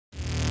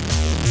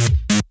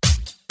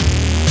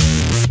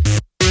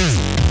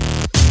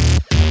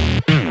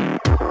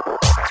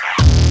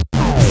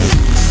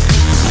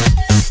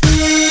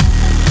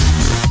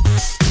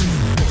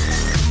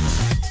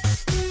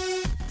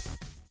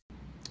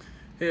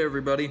Hey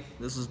everybody,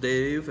 this is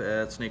Dave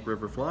at Snake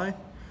River Fly.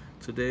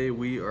 Today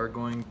we are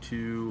going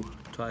to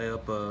tie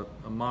up a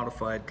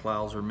modified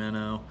Clouser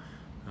Minnow.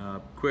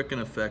 Quick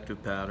and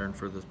effective pattern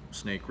for the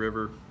Snake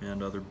River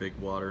and other big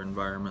water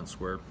environments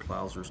where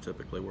Clousers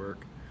typically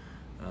work.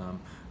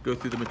 Go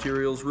through the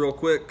materials real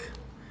quick.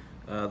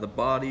 The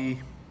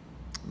body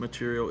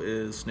material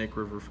is Snake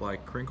River Fly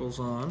Crinkles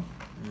On,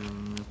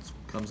 and it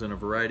comes in a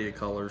variety of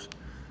colors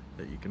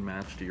that you can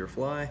match to your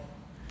fly.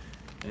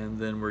 And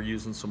then we're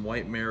using some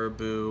white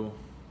marabou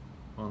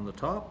on the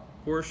top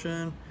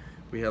portion.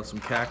 We have some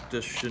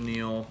cactus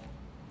chenille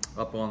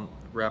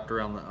wrapped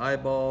around the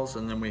eyeballs,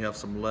 and then we have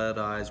some lead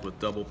eyes with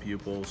double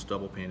pupils,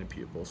 double painted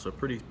pupils. So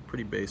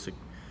pretty basic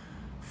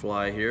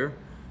fly here.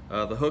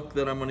 The hook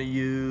that I'm going to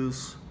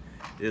use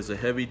is a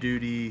heavy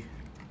duty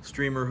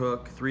streamer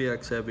hook,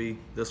 3X heavy.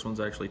 This one's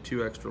actually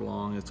 2 extra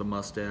long. It's a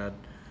Mustad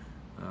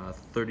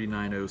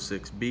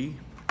 3906B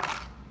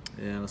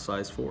and a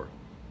size 4.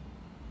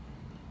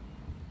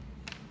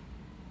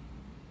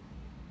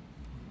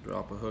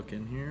 Drop a hook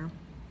in here.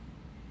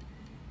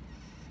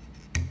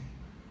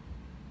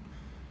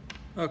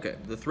 Okay,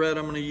 the thread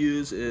I'm going to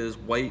use is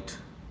white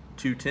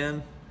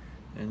 210,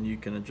 and you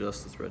can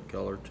adjust the thread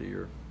color to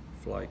your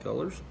fly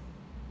colors.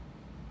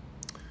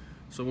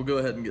 So we'll go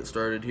ahead and get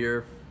started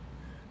here.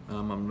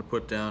 I'm going to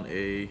put down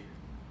a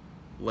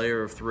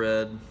layer of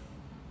thread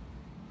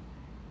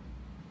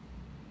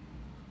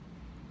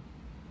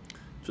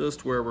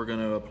just where we're going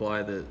to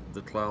apply the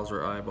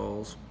Clouser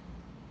eyeballs,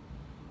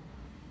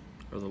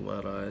 or the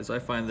lead eyes. I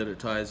find that it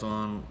ties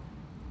on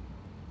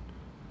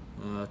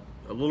a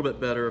little bit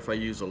better if I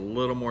use a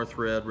little more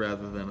thread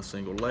rather than a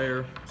single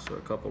layer. So a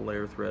couple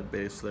layer thread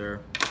base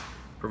there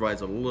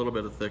provides a little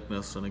bit of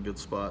thickness and a good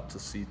spot to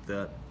seat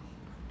that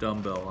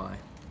dumbbell eye.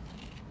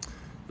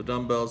 The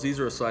dumbbells, these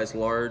are a size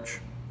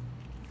large,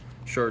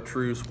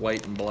 Chartreuse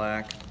white and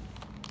black.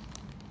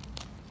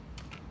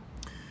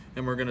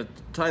 And we're going to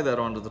tie that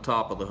onto the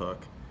top of the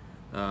hook,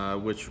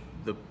 which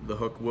the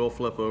hook will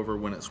flip over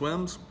when it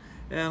swims.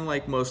 And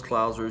like most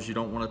Clousers, you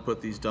don't want to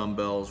put these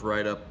dumbbells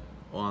right up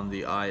on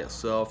the eye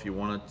itself. You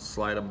want to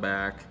slide them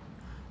back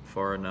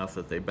far enough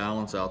that they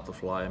balance out the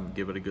fly and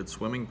give it a good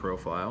swimming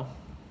profile.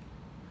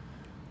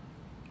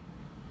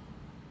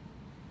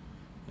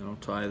 And I'll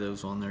tie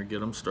those on there, get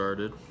them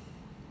started,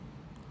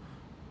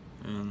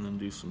 and then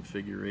do some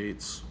figure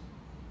eights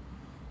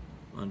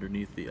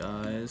underneath the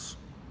eyes.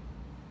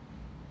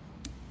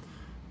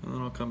 And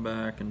then I'll come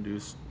back and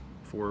do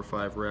 4 or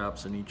 5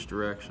 wraps in each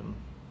direction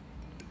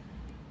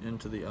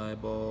into the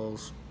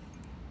eyeballs,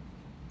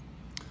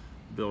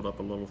 build up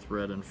a little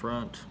thread in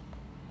front,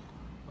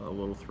 a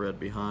little thread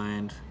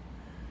behind,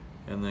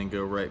 and then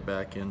go right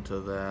back into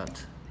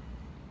that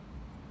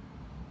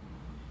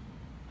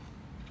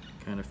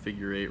kind of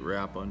figure 8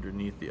 wrap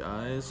underneath the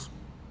eyes.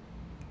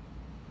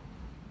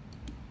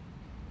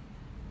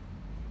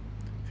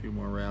 A few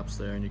more wraps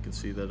there, and you can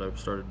see that I've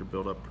started to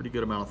build up a pretty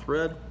good amount of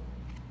thread.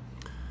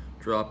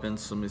 Drop in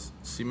some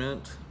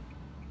cement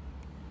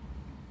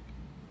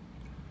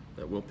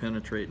that will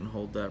penetrate and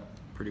hold that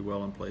pretty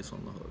well in place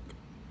on the hook.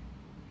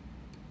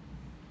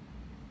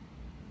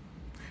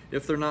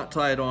 If they're not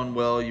tied on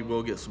well, you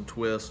will get some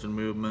twist and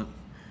movement.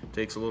 It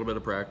takes a little bit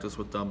of practice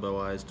with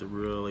dumbbell eyes to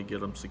really get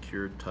them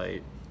secured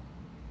tight.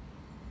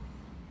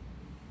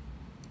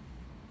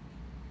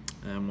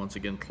 And once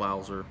again,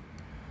 Clouser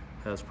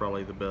has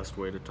probably the best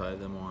way to tie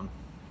them on.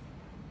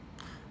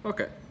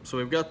 Okay, so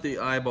we've got the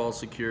eyeball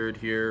secured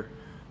here.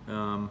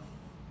 Beyond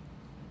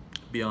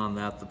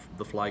that,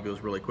 the fly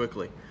goes really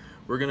quickly.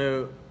 We're going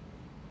to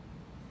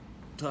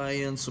tie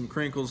in some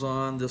crinkles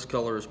on. This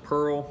color is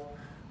pearl.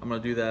 I'm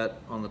going to do that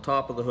on the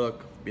top of the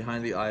hook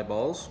behind the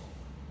eyeballs.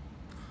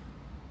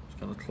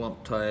 Just going to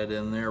clump tie it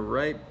in there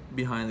right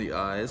behind the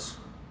eyes.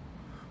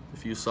 A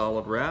few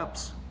solid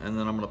wraps, and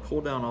then I'm going to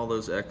pull down all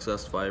those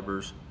excess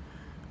fibers,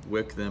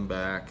 wick them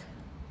back,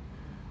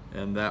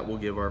 and that will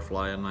give our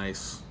fly a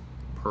nice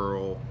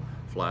pearl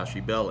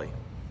flashy belly.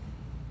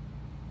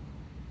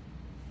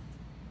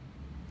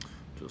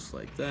 Just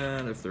like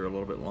that. If they're a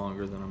little bit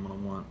longer than I'm going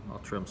to want, I'll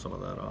trim some of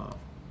that off.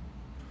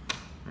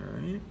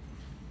 Alright.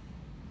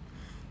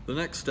 The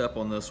next step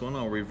on this one,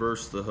 I'll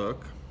reverse the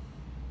hook.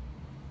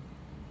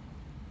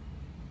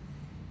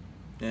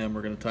 And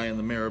we're going to tie in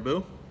the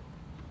marabou.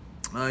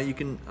 I'm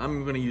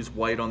going to use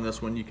white on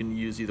this one. You can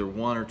use either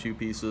 1 or 2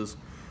 pieces.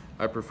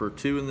 I prefer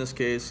 2 in this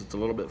case. It's a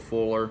little bit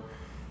fuller,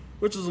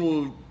 which is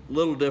a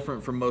little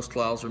different from most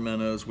Clouser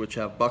minnows, which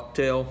have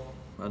bucktail,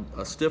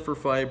 a stiffer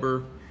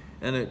fiber,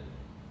 and it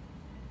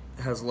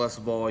has less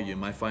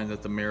volume. I find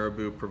that the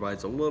marabou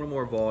provides a little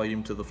more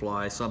volume to the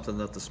fly, something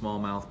that the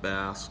smallmouth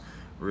bass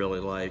really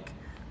like,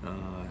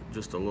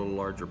 just a little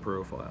larger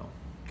profile.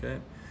 Okay,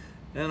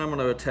 and I'm going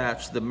to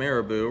attach the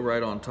marabou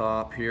right on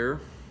top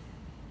here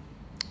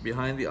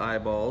behind the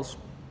eyeballs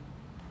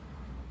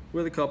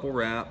with a couple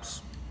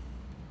wraps,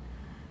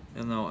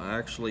 and I'll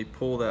actually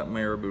pull that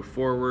marabou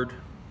forward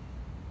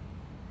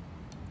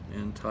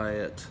and tie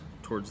it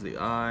towards the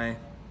eye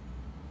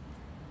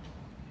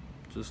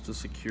just to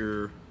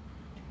secure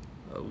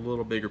a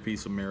little bigger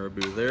piece of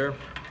marabou there.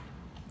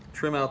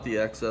 Trim out the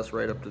excess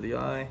right up to the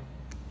eye.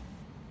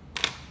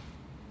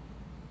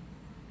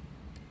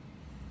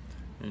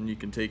 And you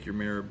can take your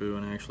marabou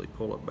and actually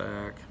pull it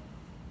back.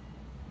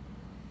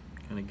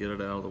 Kind of get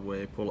it out of the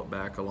way, pull it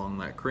back along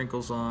that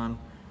crinkles on.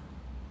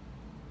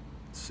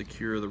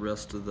 Secure the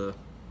rest of the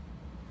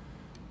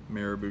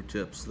marabou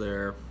tips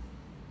there.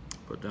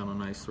 Put down a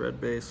nice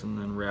thread base and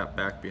then wrap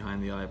back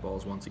behind the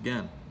eyeballs once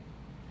again.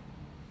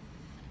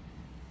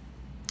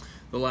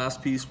 The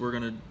last piece we're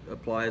going to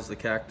apply is the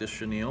cactus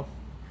chenille.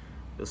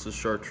 This is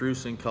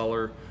chartreuse in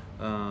color.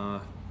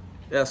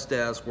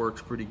 Estaz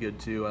works pretty good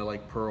too. I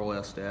like pearl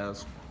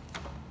estaz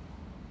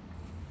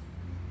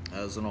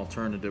as an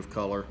alternative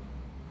color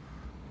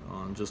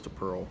on just a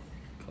pearl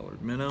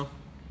colored minnow.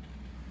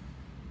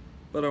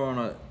 But I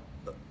want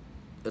to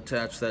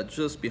attach that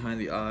just behind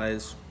the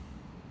eyes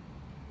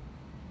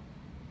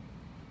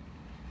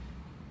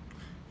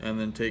and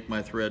then take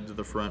my thread to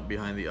the front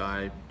behind the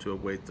eye to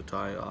await the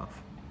tie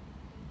off.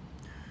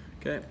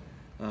 Okay,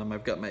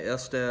 I've got my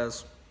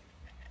estaz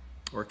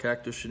or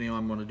cactus chenille.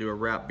 I'm going to do a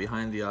wrap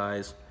behind the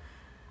eyes,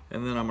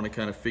 and then I'm going to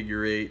kind of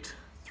figure eight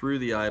through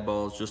the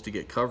eyeballs just to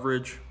get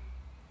coverage.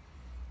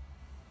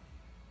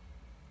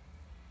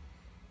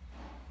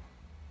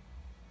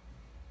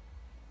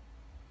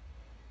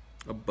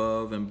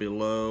 Above and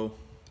below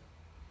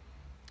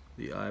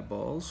the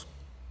eyeballs.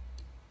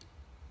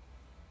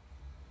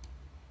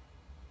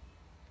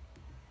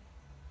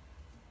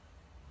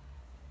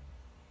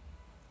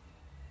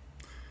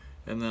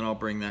 And then I'll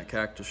bring that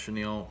cactus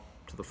chenille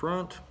to the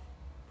front.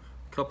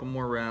 A couple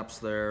more wraps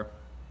there,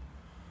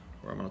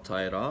 where I'm going to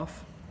tie it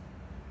off.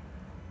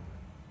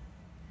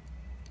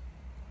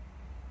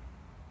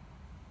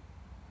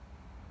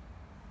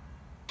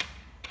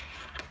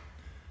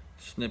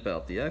 Snip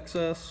out the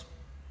excess.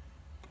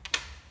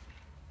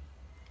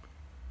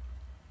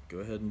 Go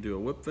ahead and do a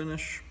whip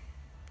finish.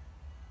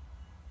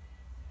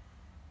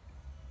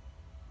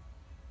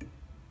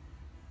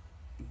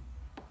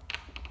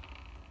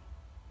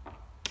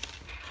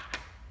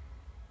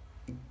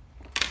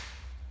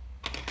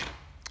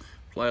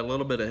 Apply a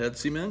little bit of head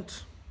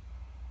cement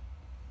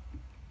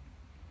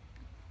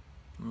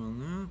on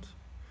that.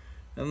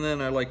 And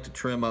then I like to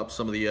trim up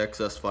some of the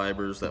excess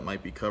fibers that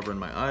might be covering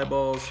my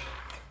eyeballs,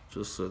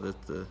 just so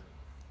that the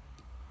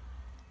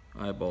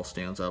eyeball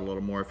stands out a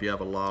little more. If you have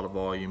a lot of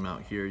volume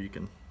out here, you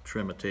can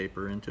trim a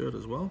taper into it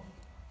as well.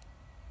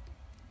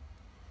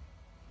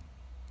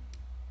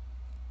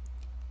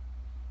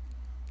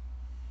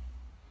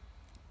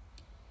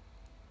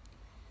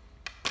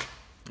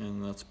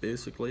 And that's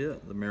basically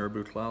it. The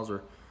Marabou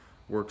Clouser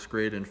works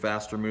great in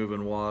faster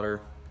moving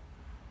water,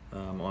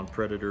 on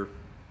predator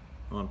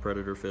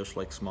fish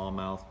like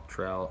smallmouth,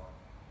 trout,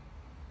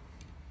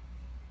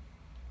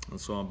 and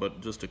so on,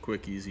 but just a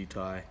quick, easy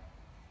tie.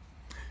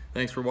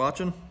 Thanks for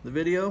watching the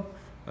video.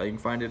 You can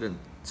find it at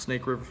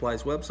Snake River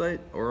Fly's website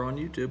or on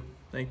YouTube.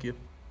 Thank you.